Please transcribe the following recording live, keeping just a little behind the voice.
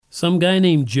Some guy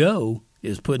named Joe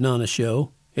is putting on a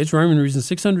show. It's Rhyme and Reason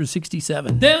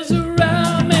 667. There's a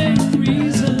rhyme and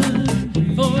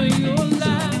reason for your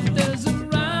life. There's a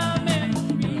rhyme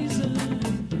and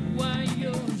reason why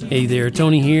you're... Hey there,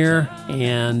 Tony here,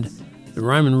 and the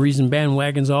Rhyme and Reason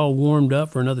bandwagon's all warmed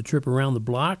up for another trip around the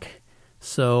block.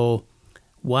 So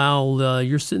while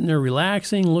you're sitting there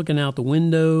relaxing, looking out the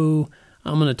window,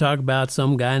 I'm going to talk about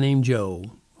some guy named Joe,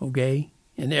 okay?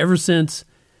 And ever since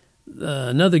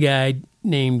another guy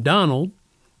named Donald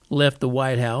left the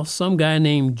White House, some guy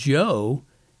named Joe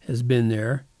has been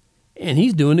there, and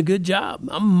he's doing a good job,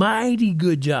 a mighty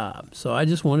good job. So I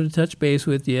just wanted to touch base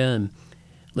with you and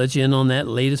let you in on that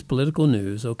latest political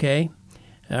news, okay?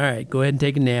 All right, go ahead and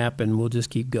take a nap, and we'll just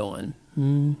keep going.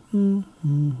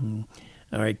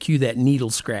 All right, cue that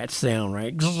needle scratch sound,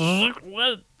 right?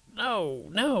 What?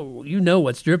 No, you know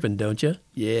what's dripping, don't you?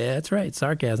 Yeah, that's right,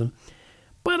 sarcasm.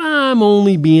 But I'm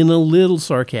only being a little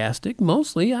sarcastic.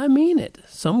 Mostly, I mean it.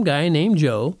 Some guy named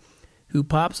Joe, who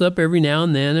pops up every now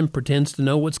and then and pretends to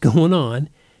know what's going on,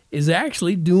 is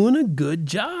actually doing a good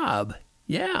job.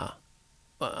 Yeah.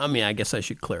 I mean, I guess I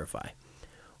should clarify.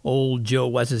 Old Joe,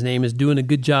 what's his name, is doing a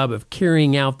good job of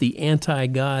carrying out the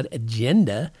anti-God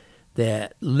agenda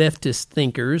that leftist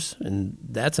thinkers, and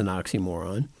that's an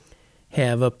oxymoron,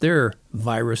 have up their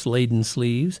virus-laden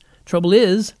sleeves. Trouble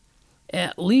is,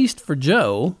 at least for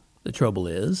Joe, the trouble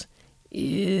is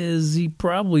he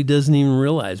probably doesn't even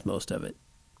realize most of it.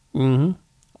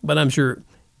 But I'm sure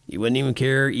he wouldn't even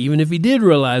care even if he did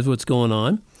realize what's going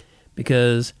on,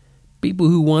 because people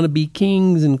who want to be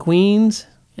kings and queens,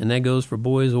 and that goes for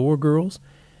boys or girls,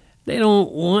 they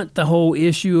don't want the whole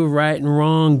issue of right and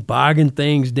wrong bogging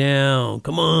things down.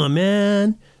 Come on,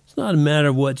 man. It's not a matter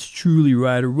of what's truly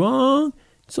right or wrong.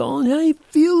 It's all in how you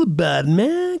feel about it,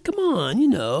 man. Come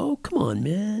on,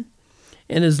 man.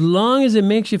 And as long as it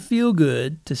makes you feel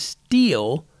good to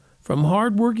steal from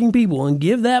hardworking people and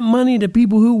give that money to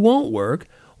people who won't work,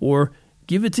 or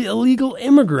give it to illegal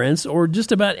immigrants, or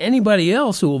just about anybody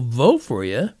else who will vote for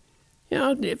you,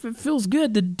 if it feels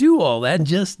good to do all that,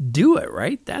 just do it,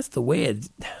 right? That's the way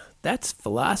that's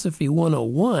philosophy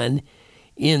 101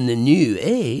 in the new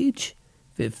age.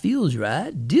 If it feels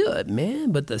right, do it,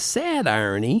 man. But the sad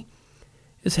irony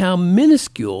is how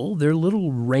minuscule their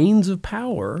little reigns of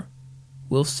power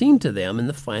will seem to them in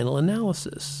the final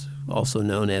analysis, also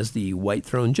known as the White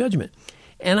Throne Judgment.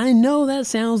 And I know that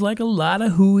sounds like a lot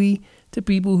of hooey to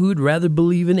people who'd rather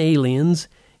believe in aliens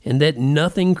and that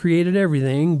nothing created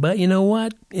everything, but you know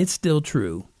what? It's still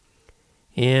true.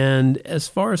 And as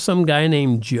far as some guy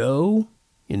named Joe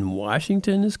in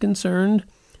Washington is concerned,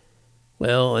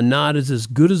 well, a nod is as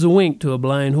good as a wink to a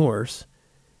blind horse,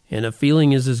 and a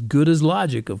feeling is as good as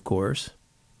logic, of course.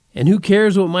 And who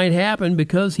cares what might happen,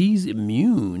 because he's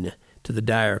immune to the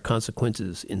dire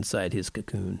consequences inside his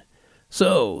cocoon.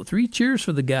 So, 3 cheers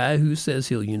for the guy who says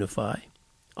he'll unify.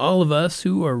 All of us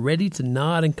who are ready to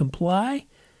nod and comply,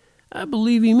 I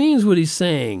believe he means what he's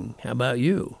saying. How about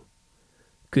you?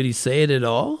 Could he say it at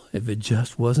all if it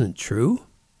just wasn't true?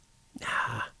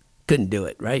 Nah, couldn't do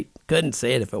it, right? Couldn't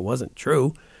say it if it wasn't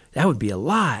true. That would be a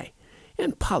lie.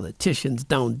 And politicians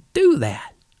don't do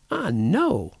that. I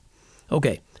know.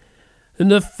 Okay,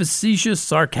 enough facetious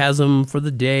sarcasm for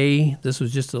the day. This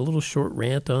was just a little short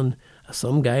rant on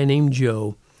some guy named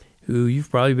Joe, who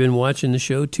you've probably been watching the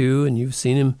show too, and you've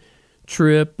seen him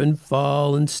trip and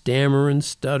fall and stammer and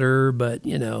stutter, but,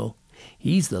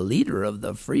 he's the leader of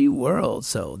the free world,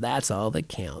 so that's all that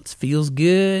counts. Feels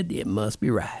good, it must be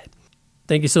right.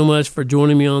 Thank you so much for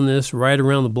joining me on this ride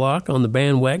around the block on the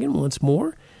bandwagon once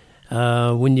more.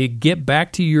 When you get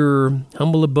back to your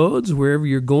humble abodes, wherever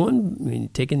you're going, when you're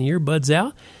taking the earbuds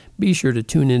out, be sure to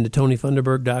tune in to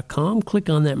TonyFunderberg.com, click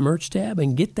on that merch tab,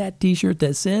 and get that t-shirt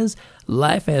that says,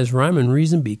 Life has Rhyme and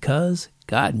Reason because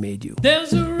God made you.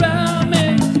 There's a rhyme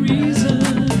and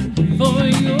reason for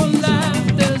your life.